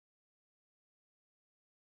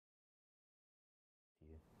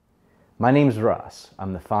My name's Russ.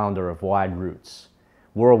 I'm the founder of Wide Roots.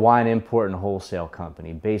 We're a wine import and wholesale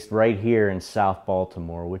company based right here in South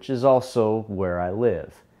Baltimore, which is also where I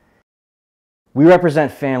live. We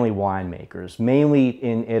represent family winemakers, mainly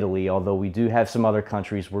in Italy, although we do have some other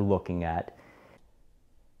countries we're looking at.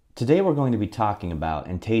 Today we're going to be talking about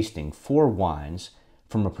and tasting 4 wines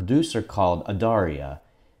from a producer called Audarya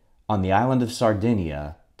on the island of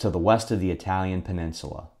Sardinia to the west of the Italian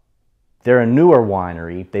peninsula. They're a newer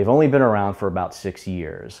winery. They've only been around for about 6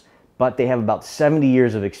 years, but they have about 70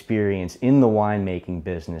 years of experience in the winemaking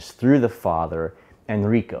business through the father,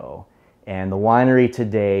 Enrico. And the winery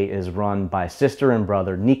today is run by sister and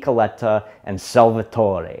brother Nicoletta and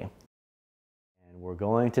Salvatore. And we're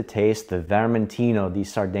going to taste the Vermentino di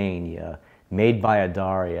Sardinia, made by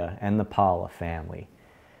Audarya and the Palla family.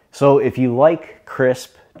 So if you like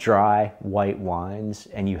crisp, dry, white wines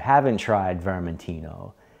and you haven't tried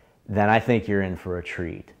Vermentino, then I think you're in for a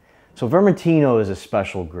treat. So Vermentino is a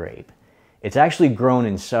special grape. It's actually grown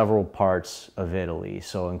in several parts of Italy,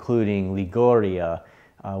 so including Liguria,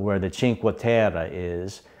 where the Cinque Terre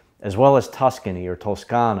is, as well as Tuscany or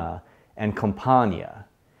Toscana, and Campania.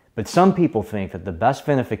 But some people think that the best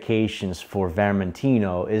vinifications for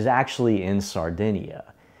Vermentino is actually in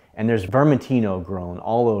Sardinia, and there's Vermentino grown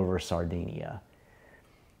all over Sardinia.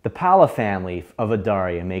 The Palla family of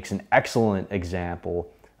Audarya makes an excellent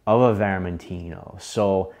example of a Vermentino.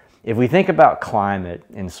 So if we think about climate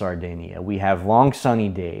in Sardinia, we have long sunny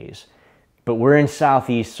days, but we're in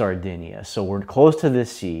southeast Sardinia, so we're close to the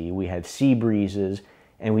sea, we have sea breezes,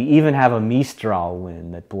 and we even have a mistral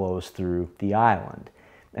wind that blows through the island.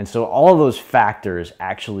 And so all of those factors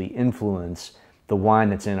actually influence the wine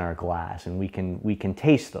that's in our glass, and we can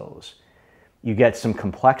taste those. You get some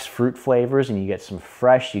complex fruit flavors, and you get some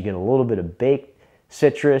fresh, you get a little bit of baked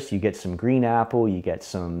citrus, you get some green apple, you get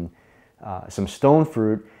some stone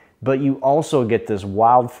fruit, but you also get this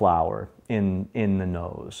wildflower in the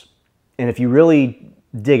nose. And if you really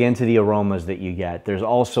dig into the aromas that you get, there's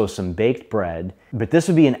also some baked bread, but this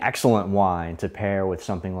would be an excellent wine to pair with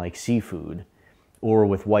something like seafood, or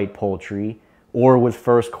with white poultry, or with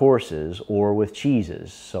first courses, or with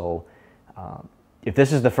cheeses. So if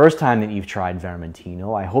this is the first time that you've tried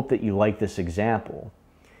Vermentino, I hope that you like this example.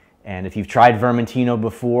 And if you've tried Vermentino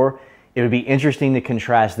before, it would be interesting to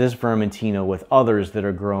contrast this Vermentino with others that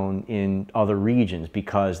are grown in other regions,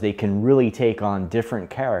 because they can really take on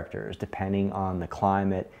different characters depending on the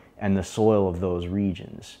climate and the soil of those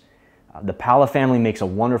regions. The Palla family makes a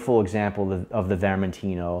wonderful example of the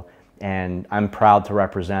Vermentino, and I'm proud to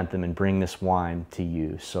represent them and bring this wine to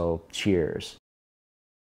you. So cheers.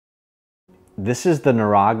 This is the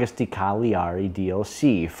Naragas di Cagliari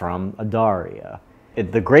DOC from Audarya.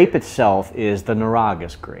 The grape itself is the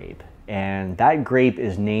Naragas grape, and that grape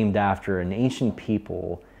is named after an ancient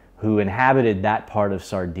people who inhabited that part of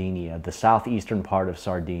Sardinia, the southeastern part of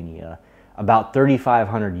Sardinia, about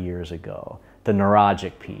 3,500 years ago, the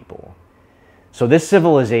Nuragic people. So this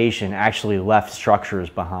civilization actually left structures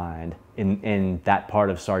behind in that part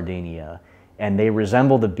of Sardinia, and they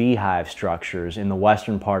resemble the beehive structures in the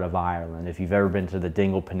western part of Ireland, if you've ever been to the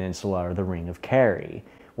Dingle Peninsula or the Ring of Kerry.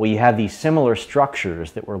 Well, you have these similar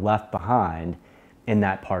structures that were left behind in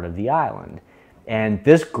that part of the island. And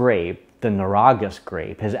this grape, the Naragas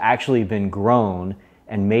grape, has actually been grown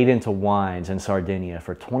and made into wines in Sardinia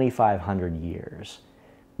for 2,500 years.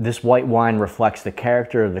 This white wine reflects the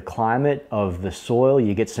character of the climate, of the soil.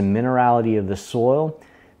 You get some minerality of the soil,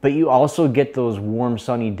 but you also get those warm,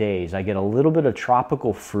 sunny days. I get a little bit of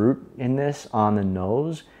tropical fruit in this on the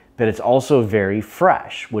nose, but it's also very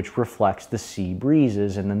fresh, which reflects the sea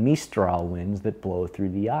breezes and the mistral winds that blow through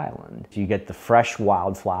the island. So you get the fresh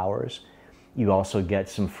wildflowers. You also get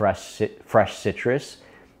some fresh citrus.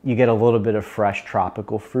 You get a little bit of fresh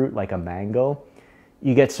tropical fruit like a mango.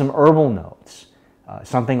 You get some herbal notes,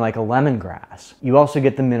 something like a lemongrass. You also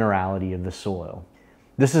get the minerality of the soil.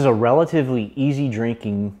 This is a relatively easy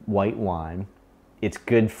drinking white wine. It's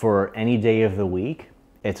good for any day of the week.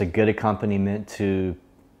 It's a good accompaniment to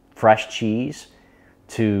fresh cheese,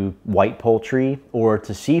 to white poultry, or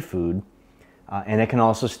to seafood, and it can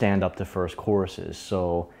also stand up to first courses.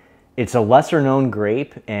 So it's a lesser known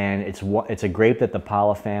grape, and it's a grape that the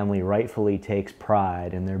Palla family rightfully takes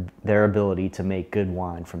pride in their ability to make good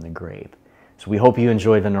wine from the grape. So we hope you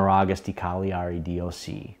enjoy the Naragas di Cagliari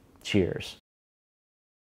DOC. Cheers.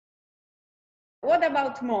 What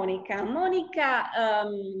about Monica? Monica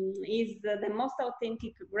is the most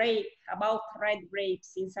authentic grape about red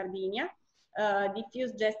grapes in Sardinia.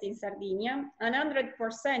 diffused just in Sardinia,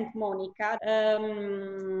 100% Monica.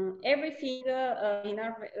 Everything in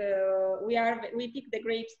our we pick the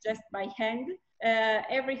grapes just by hand.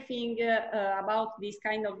 Everything about this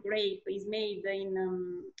kind of grape is made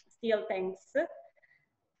in steel tanks.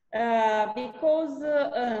 Because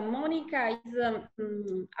Monica is a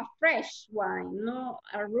fresh wine, no?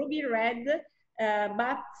 A ruby red,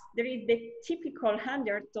 but there is the typical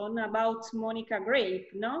undertone about Monica grape,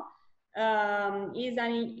 no? Is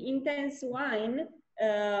an intense wine.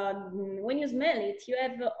 When you smell it, you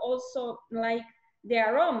have also like the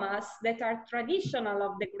aromas that are traditional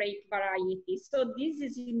of the grape variety. So this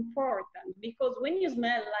is important because when you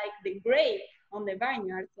smell like the grape on the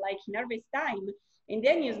vineyard, like in harvest time, and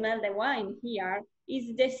then you smell the wine here,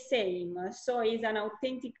 is the same. So it's an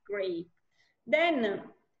authentic grape. Then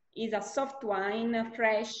is a soft wine,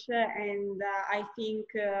 fresh, and I think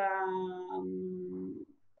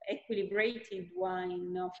equilibrated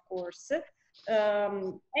wine, of course.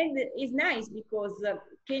 And it's nice because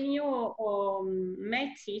can you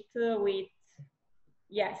match it with,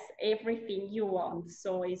 yes, everything you want.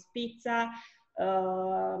 So it's pizza,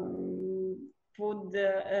 food,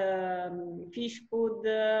 fish food,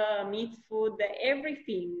 meat food,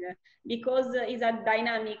 everything, because it's a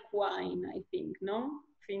dynamic wine, I think, no?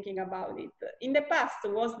 Thinking about it. In the past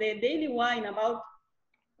was the daily wine about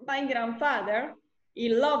my grandfather. He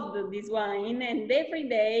loved this wine, and every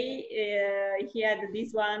day he had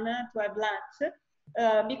this one to have lunch.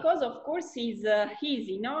 Because of course it's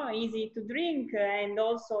easy, no? Easy to drink and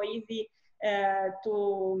also easy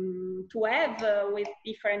to have with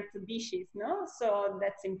different dishes, no? So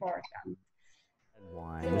that's important.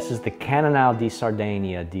 Wine. This is the Cannonau di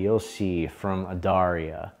Sardinia DOC from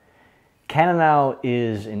Audarya. Cannonau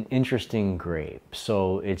is an interesting grape.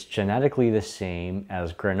 So it's genetically the same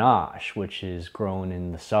as Grenache, which is grown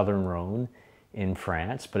in the southern Rhone in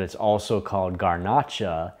France, but it's also called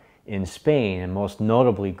Garnacha in Spain, and most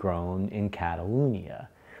notably grown in Catalonia.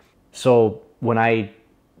 So when I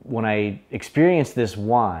experience this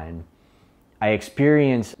wine, I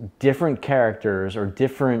experience different characters or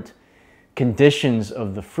different conditions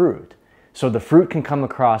of the fruit. So the fruit can come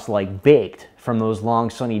across like baked from those long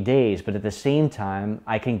sunny days, but at the same time,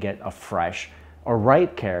 I can get a fresh or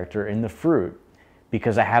ripe character in the fruit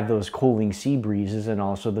because I have those cooling sea breezes and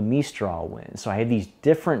also the mistral wind. So I have these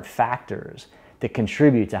different factors that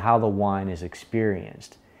contribute to how the wine is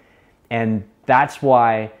experienced. And that's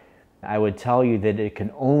why I would tell you that it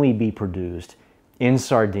can only be produced in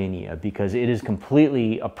Sardinia because it is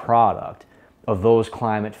completely a product of those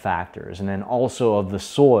climate factors and then also of the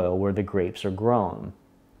soil where the grapes are grown.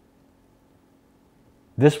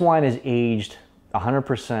 This wine is aged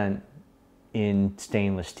 100% in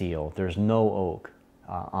stainless steel. There's no oak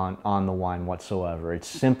on the wine whatsoever. It's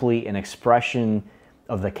simply an expression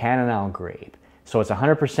of the Cannonau grape. So it's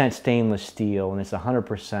 100% stainless steel and it's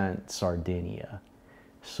 100% Sardinia.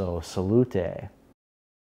 So salute.